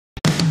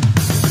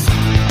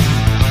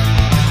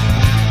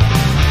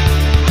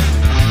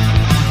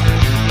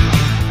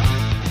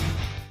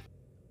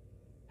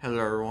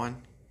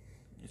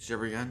it's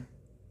Trevor again.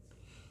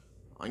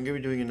 I'm going to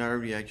be doing another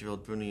reaction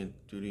video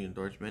to the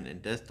endorsement,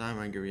 and this time I'm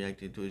going to be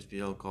reacting to his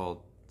video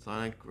called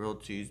Sonic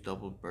Grilled Cheese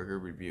Double Burger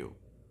Review.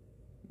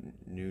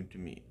 New to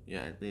me.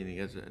 Yeah, I think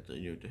it's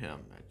new to him,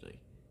 actually.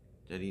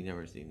 That he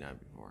never seen that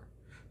before.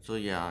 So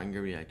yeah, I'm going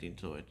to be reacting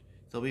to it.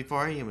 So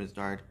before I even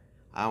start,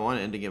 I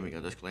want to give a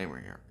disclaimer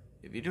here.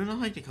 If you do not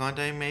like the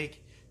content I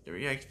make, the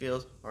react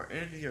videos, or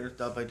any other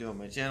stuff I do on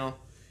my channel,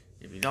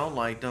 if you don't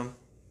like them,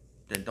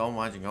 then don't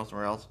watch it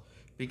elsewhere else.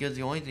 Because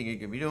the only thing you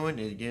can be doing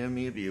is giving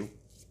me a view.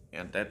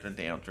 And that's the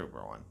damn truth,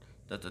 for one.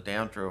 That's the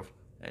damn truth,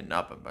 and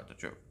nothing but the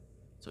truth.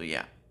 So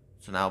yeah.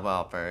 So now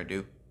without further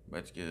ado,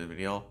 let's get the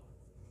video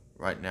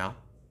right now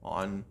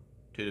on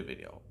to the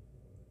video.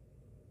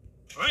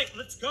 Alright,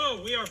 let's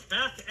go. We are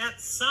back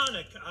at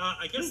Sonic.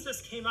 I guess this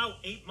came out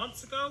 8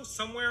 months ago,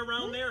 somewhere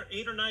around there,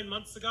 8 or 9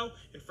 months ago,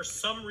 and for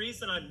some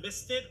reason I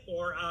missed it,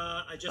 or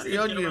I just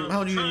didn't get around to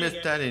how do you trying miss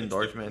it. that It's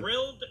endorsement? the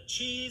grilled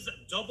cheese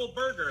double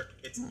burger.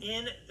 It's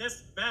in this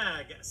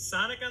bag.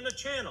 Sonic on the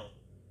channel.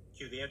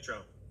 Cue the intro.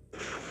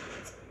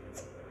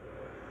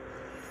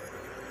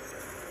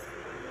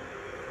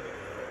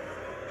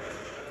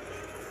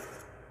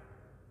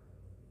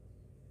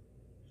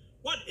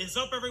 What is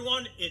up,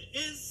 everyone? It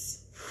is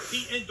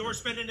the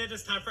endorsement, and it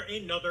is time for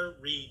another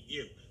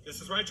review.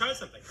 This is where I try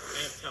something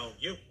and tell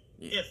you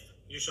if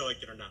you shall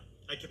like it or not.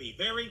 I can be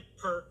very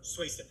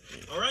persuasive.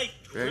 All right,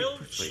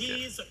 grilled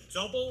cheese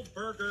double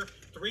burger,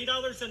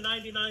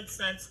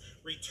 $3.99,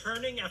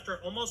 returning after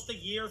almost a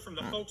year from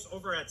the folks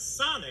over at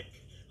Sonic.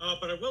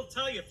 But I will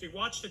tell you, if you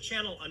watch the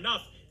channel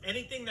enough,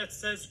 anything that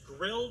says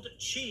grilled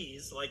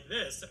cheese like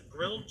this,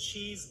 grilled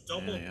cheese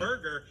double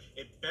burger,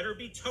 it better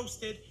be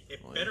toasted.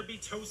 It better be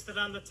toasted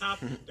on the top.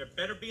 There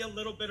better be a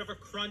little bit of a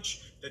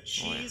crunch. The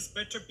cheese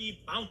better be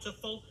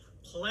bountiful,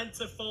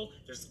 plentiful.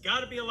 There's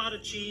got to be a lot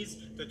of cheese.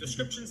 The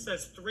description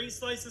says 3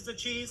 slices of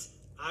cheese.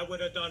 I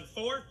would have done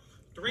 4.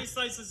 3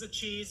 slices of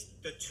cheese,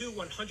 the 2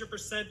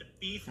 100%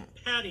 beef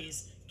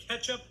patties,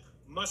 ketchup,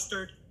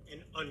 mustard,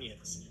 and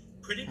onions.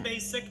 Pretty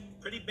basic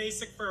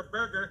for a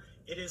burger.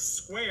 It is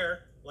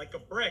square like a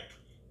brick,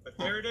 but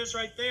there it is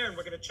right there, and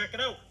we're gonna check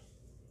it out.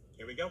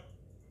 Here we go.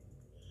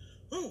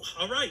 Ooh,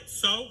 all right,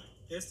 so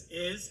this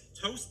is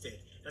toasted.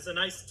 Has a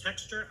nice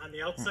texture on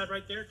the outside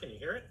right there. Can you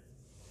hear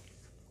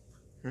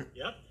it?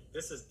 Yep,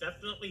 this is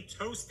definitely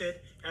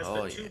toasted. Has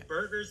the 2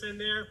 burgers in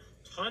there.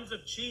 Tons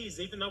of cheese,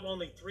 even though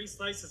only 3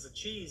 slices of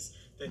cheese.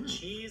 The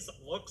cheese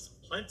looks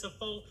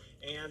plentiful,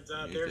 and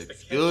there's the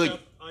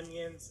ketchup,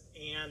 onions,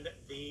 and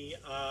the,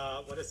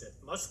 what is it,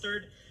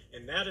 mustard.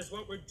 And that is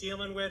what we're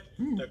dealing with,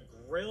 the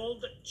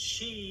grilled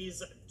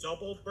cheese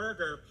double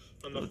burger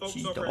from the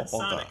folks over at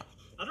Sonic.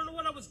 I don't know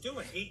what I was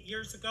doing 8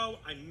 years ago.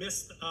 I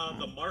missed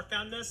the mark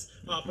on this.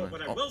 But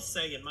what I will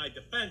say in my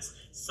defense,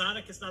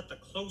 Sonic is not the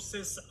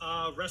closest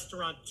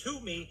restaurant to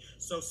me.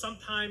 So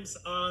sometimes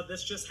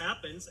this just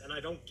happens and I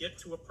don't get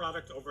to a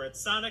product over at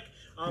Sonic.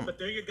 But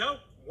there you go.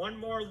 One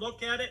more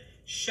look at it.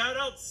 Shout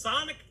out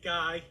Sonic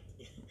Guy.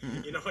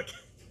 You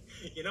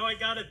know I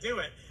gotta do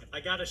it. I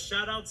gotta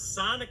shout out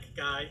Sonic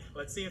Guy.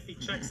 Let's see if he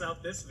checks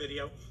out this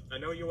video. I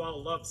know you all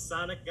love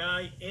Sonic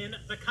Guy in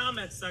the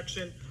comment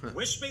section.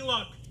 Wish me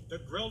luck. The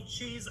grilled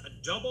cheese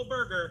double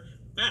burger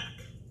back.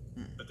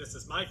 But this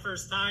is my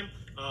first time.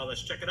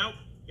 Let's check it out.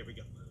 Here we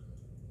go.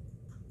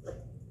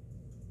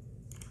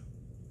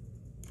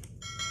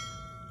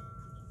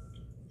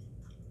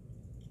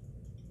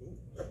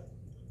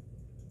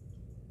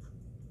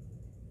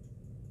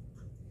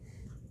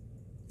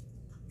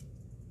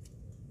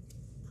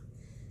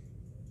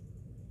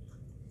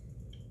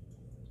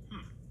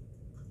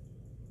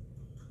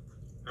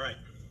 All right.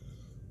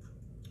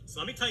 So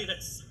let me tell you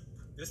this.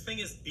 This thing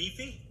is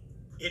beefy.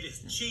 It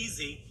is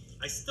cheesy.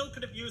 I still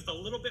could have used a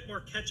little bit more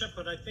ketchup,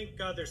 but I think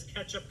there's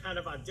ketchup kind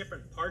of on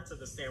different parts of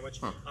the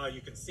sandwich.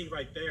 You can see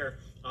right there.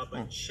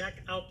 But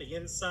check out the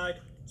inside.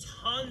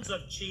 Tons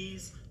of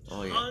cheese,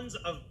 tons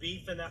of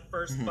beef in that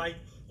first bite.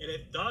 And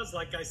it does,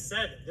 like I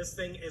said, this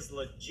thing is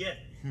legit.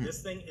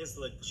 This thing is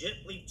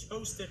legitly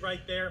toasted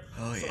right there.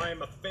 So I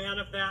am a fan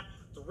of that.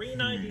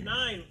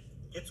 $3.99,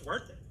 it's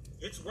worth it.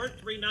 It's worth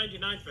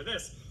 $3.99 for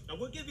this. I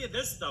will give you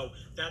this, though,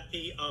 that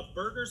the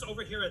burgers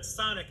over here at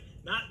Sonic,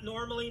 not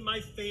normally my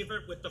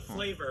favorite with the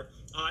flavor.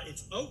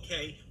 It's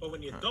okay, but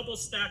when you double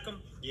stack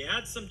them, you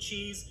add some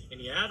cheese, and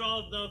you add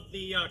all of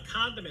the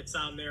condiments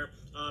on there,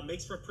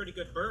 makes for a pretty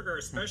good burger,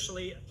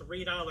 especially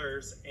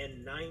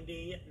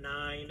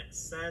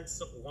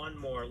 $3.99. One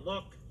more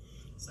look.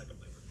 Second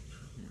bite.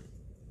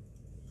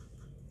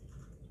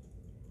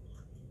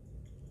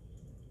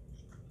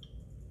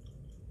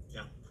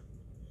 Yeah.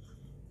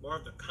 More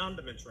of the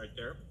condiments right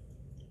there.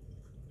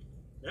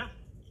 Yeah.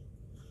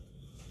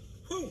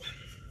 Whew.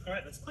 All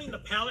right, let's clean the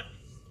palate.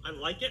 I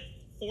like it.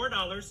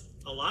 $4,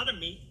 a lot of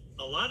meat,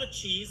 a lot of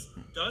cheese.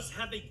 Does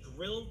have a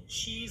grilled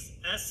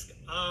cheese-esque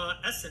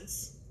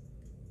essence.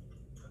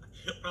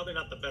 Probably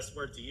not the best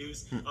word to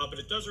use, but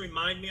it does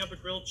remind me of a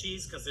grilled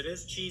cheese because it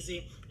is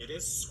cheesy, it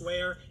is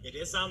square, it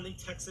is on the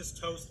Texas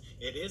toast,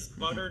 it is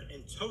buttered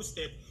and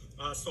toasted,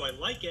 so I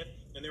like it.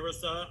 and there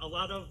was a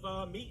lot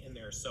of meat in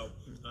there. So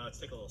let's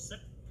take a little sip.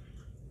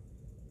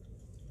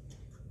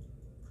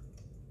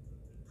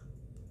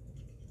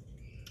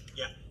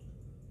 Yeah.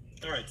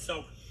 All right.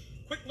 So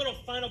quick little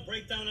final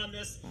breakdown on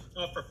this.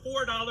 For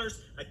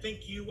 $4, I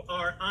think you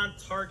are on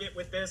target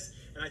with this,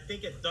 and I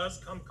think it does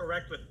come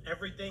correct with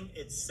everything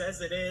it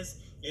says it is.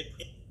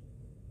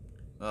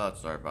 Oh,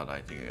 sorry about that.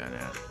 I think I got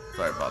that.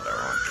 Sorry about that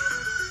one.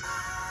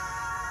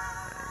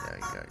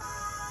 Yeah.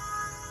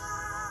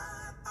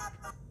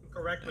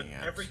 Correct with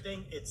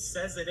everything it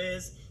says it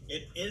is.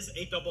 It is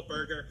a double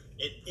burger.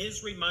 It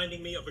is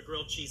reminding me of a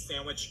grilled cheese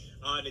sandwich.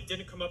 And it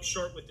didn't come up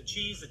short with the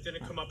cheese. It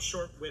didn't come up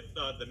short with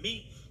the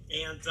meat.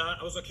 And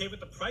I was okay with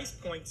the price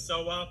point.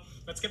 So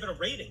let's give it a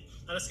rating.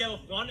 On a scale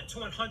of 1 to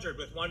 100,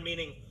 with 1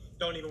 meaning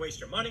don't even waste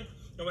your money,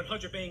 and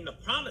 100 being the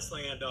promised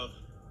land of,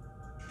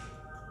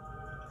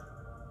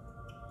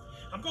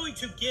 I'm going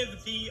to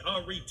give the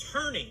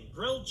returning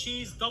grilled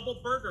cheese double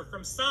burger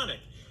from Sonic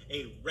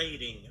a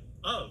rating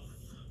of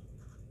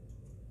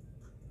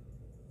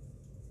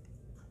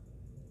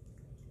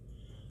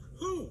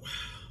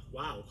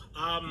wow.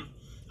 I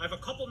have a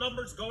couple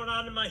numbers going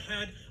on in my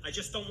head. I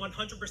just don't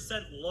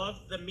 100% love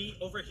the meat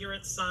over here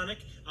at Sonic.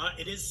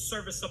 It is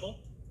serviceable.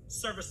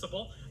 So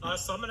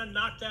I'm going to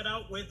knock that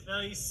out with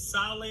a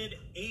solid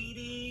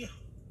 80.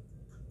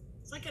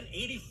 It's like an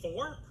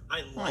 84.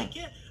 I like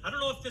it. I don't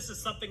know if this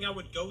is something I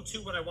would go to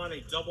when I want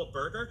a double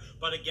burger,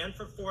 but again,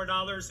 for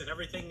 $4 and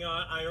everything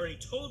I already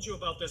told you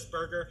about this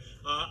burger,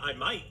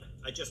 I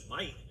just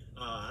might.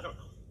 I don't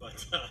know.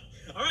 But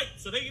all right,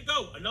 so there you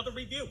go. Another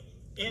review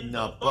in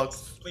the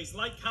books. Please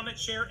like, comment,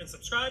 share, and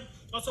subscribe.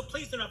 Also,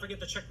 please do not forget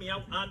to check me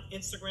out on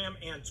Instagram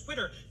and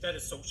Twitter. That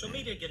is social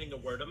media, getting the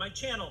word of my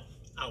channel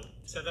out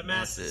to the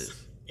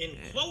masses. In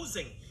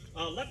closing,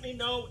 let me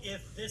know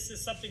if this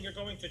is something you're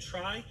going to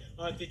try.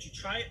 Did you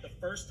try it the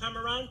first time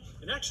around?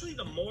 And actually,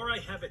 the more I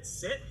have it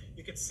sit,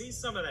 you can see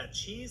some of that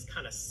cheese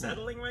kind of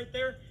settling right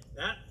there.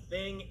 That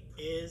thing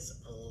is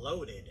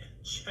loaded.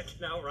 Check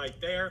it out right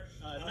there.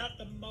 Not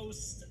the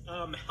most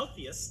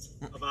healthiest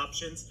of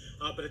options,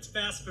 but it's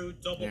fast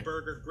food, double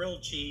burger,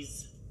 grilled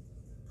cheese,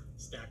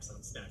 stacks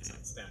on stacks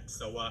on stacks.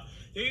 So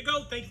there you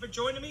go. Thank you for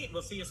joining me.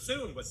 We'll see you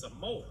soon with some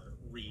more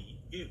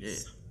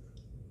reviews.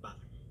 Bye.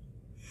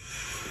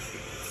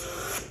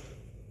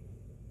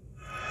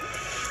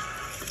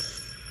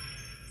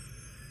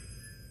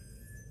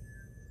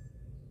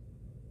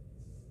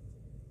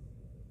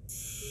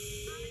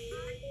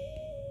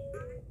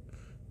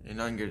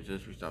 And I'm gonna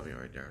just be stopping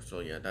right there. So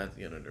yeah, that's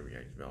the end of the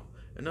reaction video.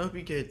 And I hope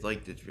you guys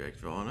like this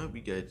reaction video. And I hope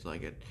you guys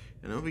like it.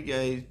 And I hope you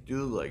guys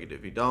do like it.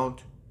 If you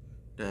don't,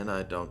 then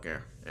I don't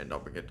care. And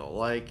don't forget to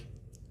like,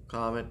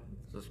 comment,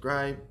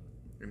 subscribe,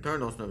 and turn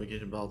those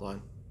notification bells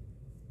on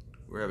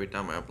where every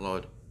time I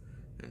upload.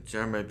 And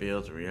share my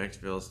videos and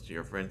reaction videos to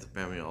your friends and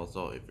family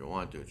also if you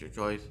want to. It's your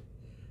choice,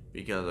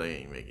 because I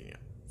ain't making it.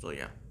 So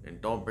yeah. And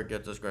don't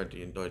forget to subscribe to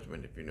the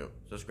endorsement if you're new.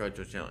 Subscribe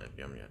to the channel if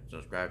you haven't yet.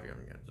 Subscribe if you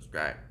haven't yet.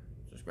 Subscribe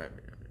if you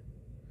haven't yet.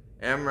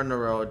 I'm on the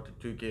road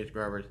to 2K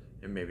subscribers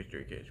and maybe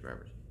 3K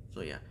subscribers.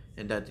 So yeah,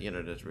 and that's the end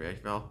of this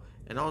reaction video.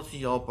 And I'll see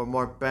y'all for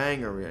more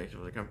banger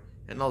reactions to come.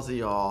 And I'll see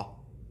y'all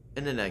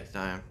in the next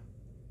time.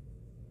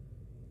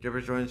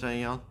 Jibber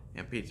signing out,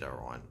 and peace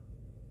everyone.